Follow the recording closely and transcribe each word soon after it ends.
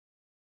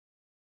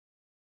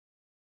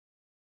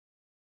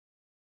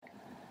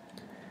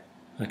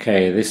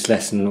Okay, this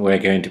lesson we're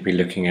going to be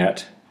looking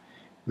at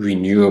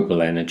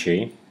renewable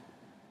energy.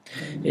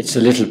 It's a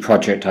little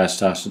project I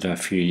started a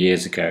few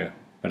years ago,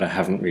 but I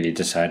haven't really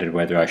decided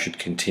whether I should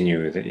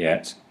continue with it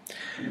yet.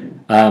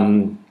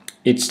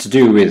 It's to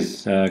do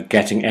with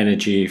getting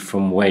energy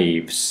from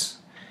waves,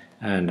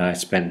 and I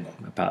spent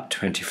about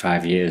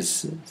 25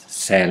 years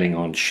sailing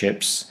on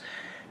ships,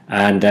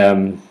 and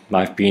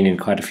I've been in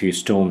quite a few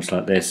storms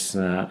like this,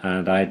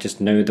 and I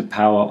just know the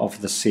power of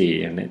the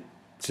sea, and it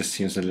just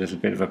seems a little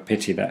bit of a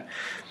pity that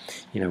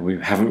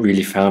we haven't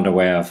really found a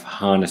way of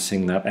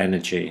harnessing that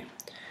energy.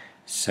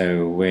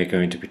 So we're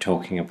going to be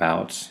talking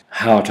about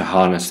how to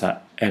harness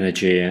that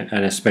energy,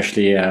 and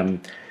especially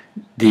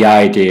the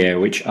idea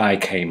which I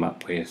came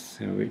up with,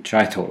 which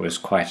I thought was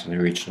quite an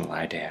original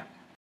idea.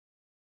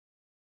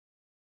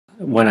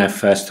 When I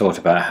first thought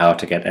about how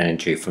to get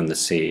energy from the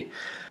sea,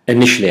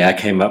 initially I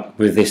came up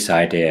with this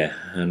idea,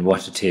 and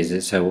what it is,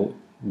 it's a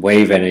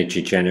wave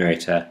energy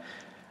generator,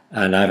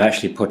 and I've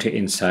actually put it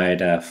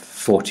inside a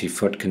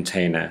 40-foot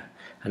container,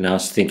 and I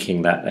was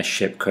thinking that a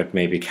ship could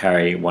maybe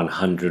carry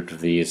 100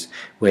 of these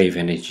wave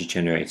energy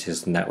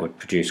generators, and that would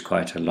produce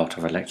quite a lot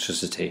of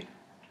electricity.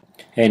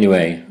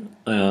 Anyway,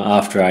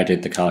 after I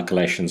did the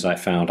calculations, I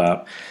found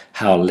out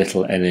how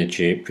little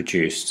energy it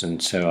produced,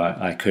 and so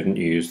I couldn't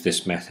use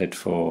this method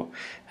for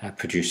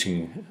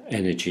producing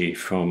energy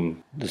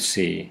from the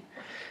sea.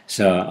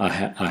 So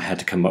I had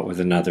to come up with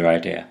another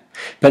idea.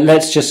 But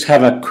let's just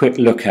have a quick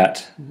look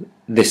at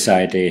this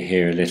idea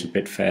here a little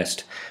bit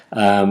first.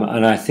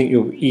 And I think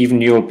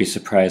you'll be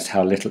surprised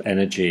how little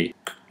energy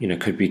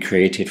could be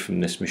created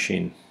from this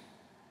machine.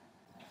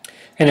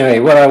 Anyway,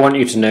 what I want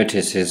you to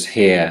notice is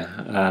here.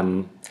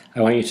 I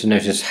want you to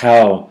notice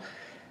how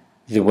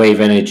the wave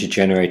energy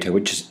generator,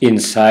 which is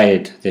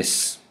inside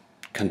this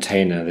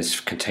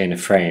container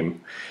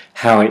frame,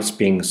 how it's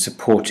being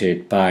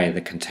supported by the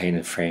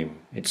container frame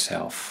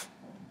itself.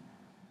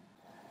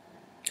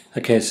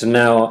 Okay, so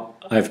now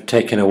I've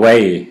taken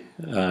away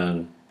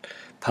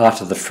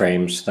part of the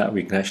frame so that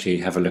we can actually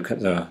have a look at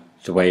the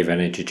wave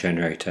energy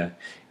generator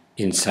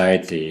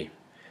inside the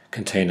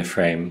container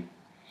frame.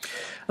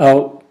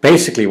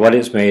 Basically what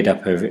it's made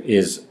up of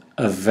is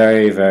a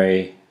very,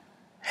 very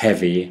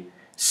heavy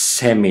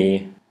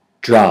semi-drum,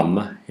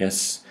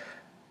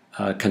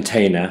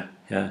 container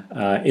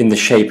in the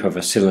shape of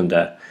a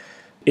cylinder.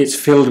 It's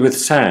filled with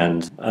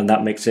sand, and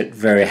that makes it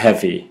very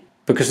heavy.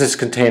 Because this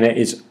container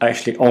is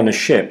actually on a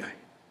ship,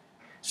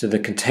 so the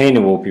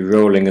container will be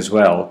rolling as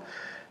well,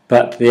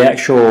 but the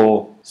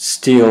actual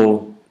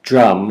steel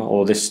drum,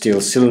 or this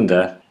steel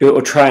cylinder, it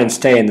will try and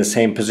stay in the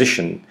same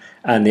position,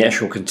 and the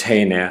actual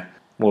container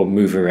will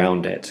move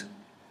around it.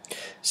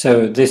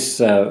 So this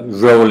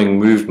rolling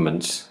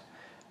movement,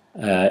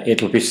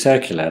 it'll be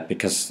circular,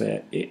 because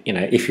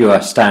if you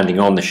are standing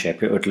on the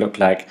ship, it would look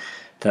like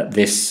that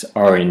this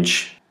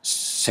orange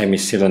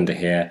semi-cylinder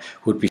here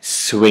would be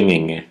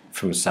swinging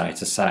from side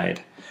to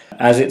side.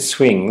 As it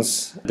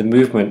swings, the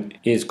movement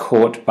is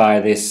caught by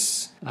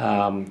this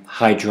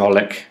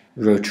hydraulic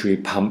rotary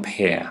pump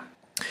here.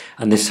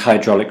 And this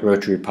hydraulic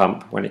rotary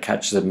pump, when it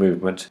catches the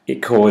movement,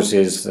 it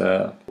causes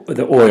the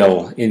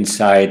oil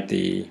inside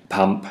the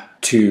pump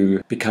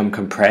to become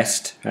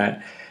compressed,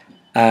 right,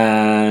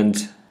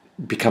 and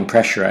become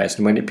pressurized.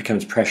 And when it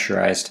becomes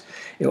pressurized,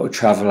 it will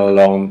travel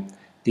along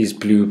these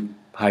blue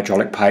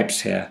hydraulic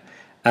pipes here,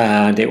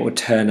 and it will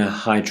turn a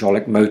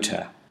hydraulic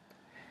motor.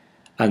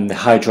 And the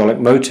hydraulic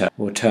motor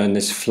will turn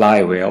this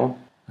flywheel,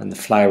 and the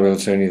flywheel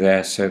is only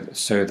there so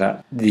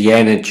that the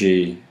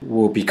energy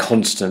will be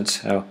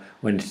constant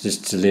when it is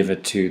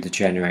delivered to the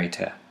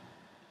generator.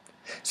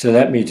 So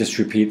let me just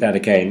repeat that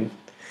again.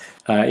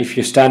 If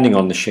you're standing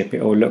on the ship,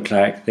 it will look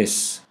like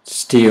this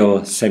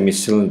steel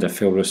semi-cylinder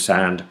filled with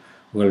sand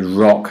will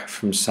rock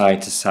from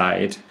side to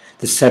side.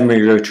 The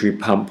semi-rotary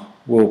pump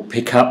will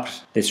pick up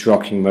this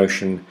rocking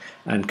motion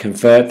and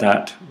convert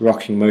that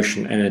rocking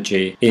motion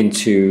energy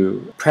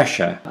into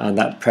pressure, and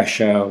that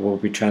pressure will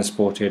be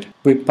transported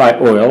by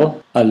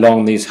oil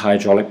along these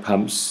hydraulic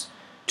pumps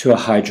to a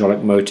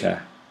hydraulic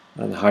motor,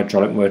 and the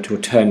hydraulic motor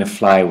will turn a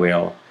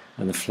flywheel,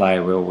 and the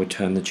flywheel will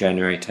turn the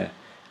generator,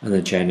 and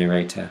the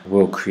generator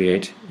will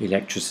create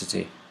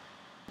electricity.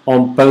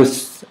 On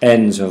both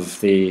ends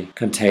of the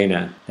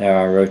container there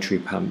are rotary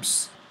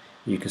pumps.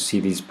 You can see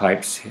these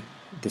pipes.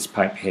 This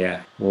pipe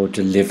here will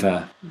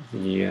deliver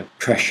the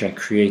pressure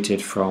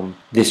created from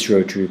this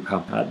rotary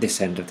pump at this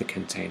end of the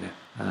container,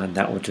 and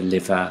that will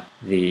deliver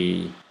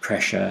the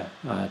pressure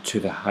to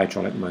the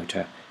hydraulic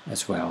motor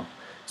as well.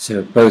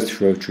 So both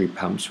rotary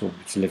pumps will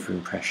be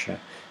delivering pressure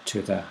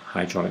to the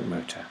hydraulic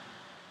motor.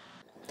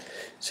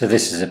 So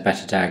this is a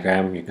better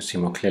diagram. You can see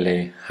more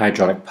clearly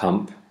hydraulic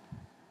pump,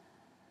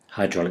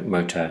 hydraulic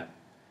motor,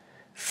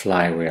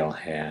 flywheel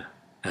here,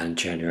 and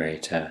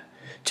generator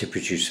to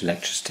produce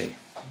electricity.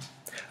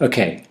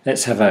 Okay,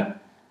 let's have a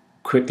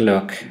quick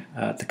look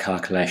at the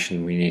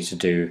calculation we need to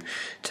do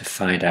to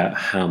find out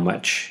how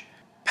much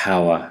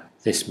power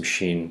this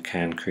machine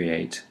can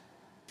create.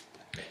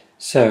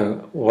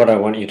 So what I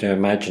want you to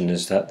imagine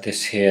is that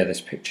this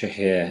picture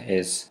here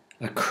is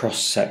a cross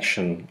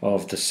section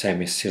of the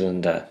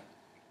semi-cylinder.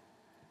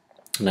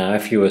 Now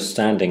if you were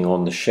standing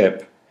on the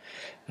ship,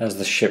 as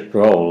the ship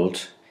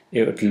rolled,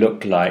 it would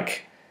look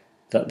like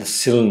that the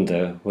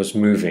cylinder was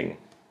moving.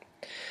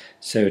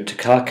 So to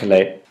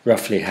calculate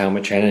roughly how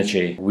much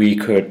energy we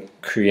could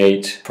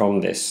create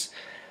from this,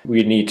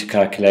 we need to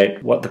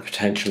calculate what the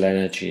potential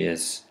energy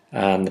is.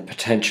 And the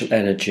potential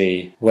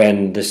energy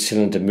when the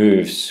cylinder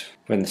moves,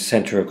 when the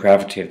center of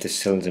gravity of this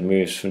cylinder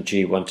moves from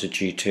G1 to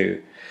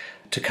G2,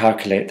 to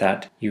calculate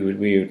that we would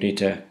need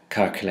to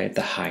calculate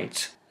the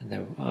height. And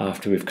then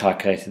after we've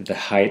calculated the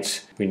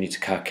height, we need to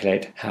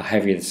calculate how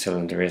heavy the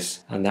cylinder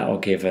is, and that will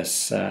give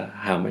us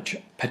how much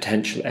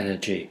potential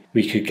energy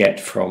we could get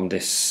from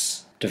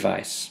this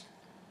device.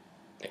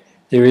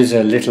 There is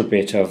a little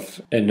bit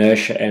of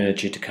inertia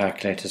energy to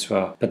calculate as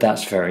well, but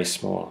that's very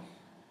small.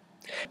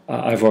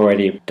 I've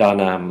already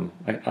done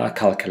a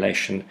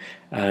calculation,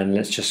 and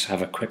let's just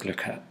have a quick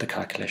look at the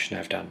calculation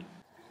I've done.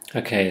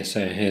 Okay,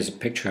 so here's a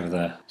picture of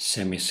the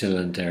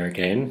semi-cylinder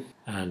again,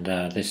 and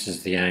this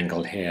is the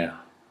angle here.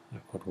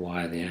 I've got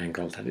Y, the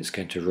angle that it's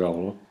going to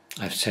roll.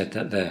 I've said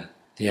that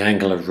the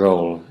angle of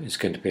roll is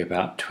going to be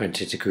about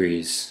 20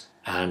 degrees,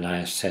 and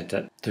I've said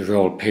that the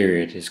roll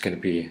period is going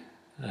to be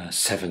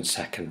 7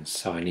 seconds,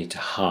 so I need to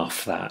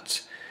half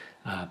that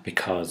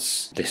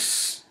because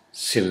this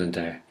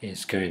cylinder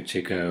is going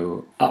to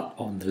go up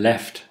on the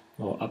left,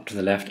 or up to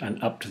the left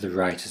and up to the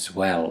right as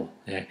well,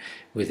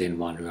 within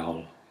one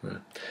roll.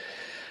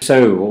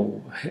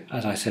 So,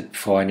 as I said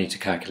before, I need to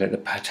calculate the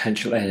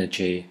potential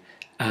energy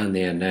and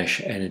the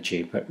inertia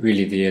energy, but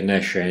really the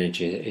inertia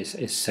energy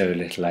is so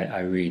little I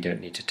really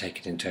don't need to take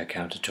it into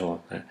account at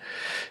all.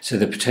 So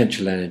the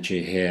potential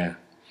energy here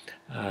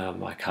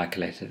I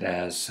calculated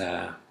as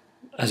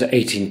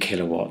 18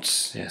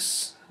 kilowatts,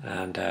 yes,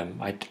 and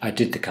I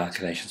did the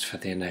calculations for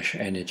the inertia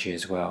energy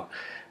as well,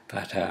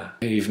 but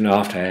even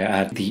after I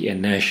add the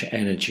inertia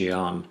energy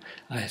on,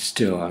 I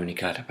still only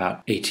got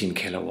about 18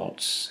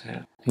 kilowatts.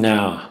 Yeah.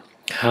 Now,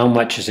 how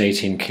much is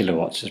 18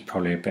 kilowatts is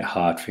probably a bit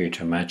hard for you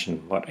to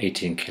imagine what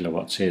 18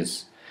 kilowatts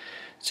is.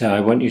 So I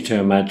want you to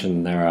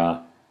imagine there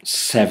are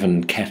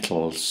 7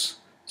 kettles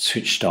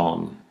switched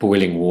on,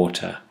 boiling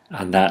water,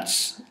 and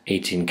that's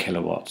 18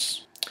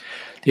 kilowatts.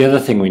 The other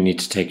thing we need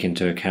to take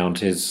into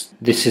account is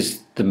this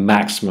is the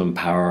maximum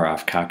power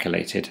I've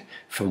calculated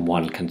from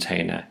one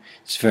container.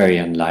 It's very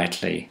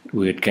unlikely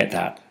we would get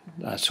that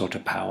sort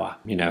of power.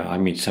 You know, I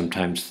mean,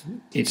 sometimes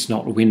it's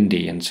not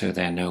windy and so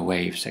there are no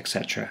waves,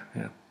 etc.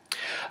 Yeah.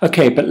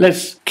 Okay, but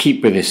let's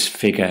keep with this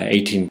figure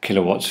 18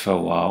 kilowatts for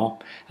a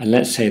while, and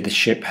let's say the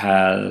ship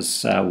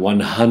has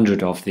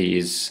 100 of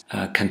these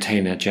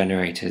container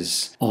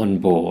generators on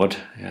board,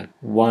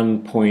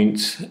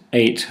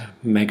 1.8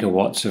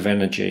 megawatts of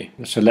energy.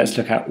 So let's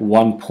look at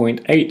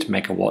 1.8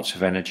 megawatts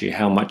of energy.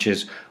 How much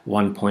is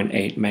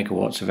 1.8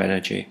 megawatts of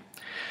energy?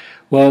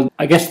 Well,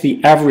 I guess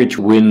the average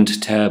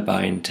wind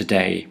turbine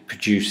today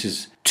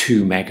produces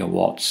 2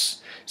 megawatts.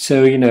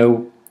 So, you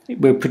know,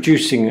 we're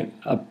producing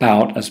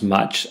about as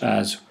much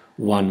as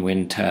one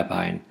wind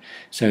turbine.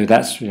 So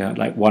that's, you know,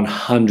 like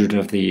 100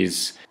 of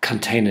these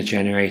container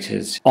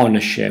generators on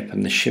a ship,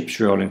 and the ship's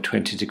rolling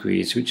 20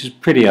 degrees, which is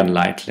pretty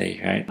unlikely,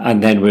 right?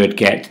 And then we'd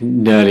get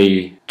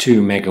nearly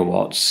 2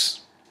 megawatts.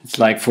 It's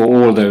like for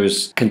all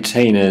those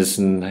containers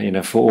and, you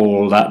know, for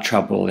all that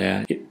trouble,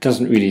 yeah, it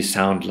doesn't really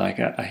sound like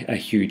a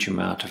huge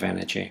amount of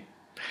energy.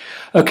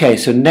 Okay,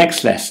 so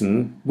next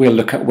lesson we'll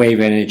look at wave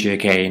energy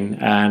again,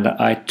 and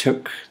I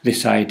took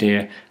this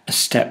idea a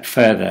step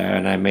further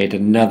and I made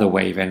another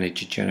wave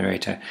energy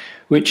generator,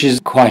 which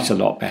is quite a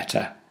lot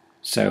better.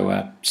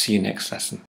 So see you next lesson.